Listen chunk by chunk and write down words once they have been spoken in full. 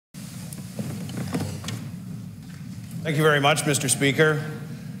Thank you very much, Mr. Speaker.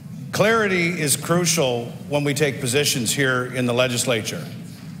 Clarity is crucial when we take positions here in the legislature.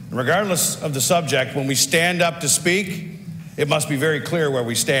 Regardless of the subject, when we stand up to speak, it must be very clear where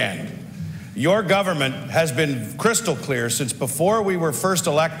we stand. Your government has been crystal clear since before we were first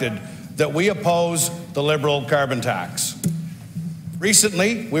elected that we oppose the Liberal carbon tax.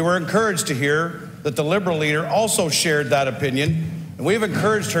 Recently, we were encouraged to hear that the Liberal leader also shared that opinion, and we've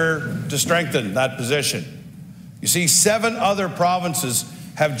encouraged her to strengthen that position. You see, 7 other provinces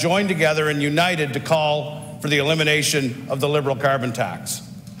have joined together and united to call for the elimination of the Liberal carbon tax.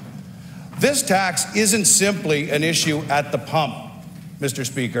 This tax isn't simply an issue at the pump, Mr.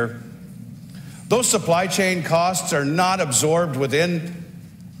 Speaker. Those supply chain costs are not absorbed within.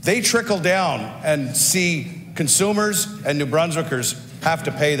 They trickle down and see consumers and New Brunswickers have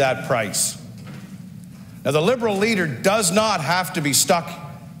to pay that price. Now, the Liberal leader does not have to be stuck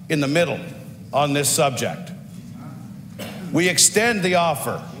in the middle on this subject. We extend the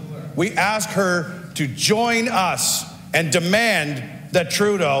offer. We ask her to join us and demand that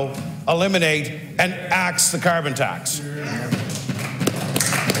Trudeau eliminate and axe the carbon tax.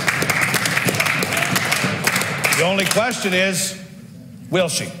 The only question is, will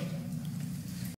she?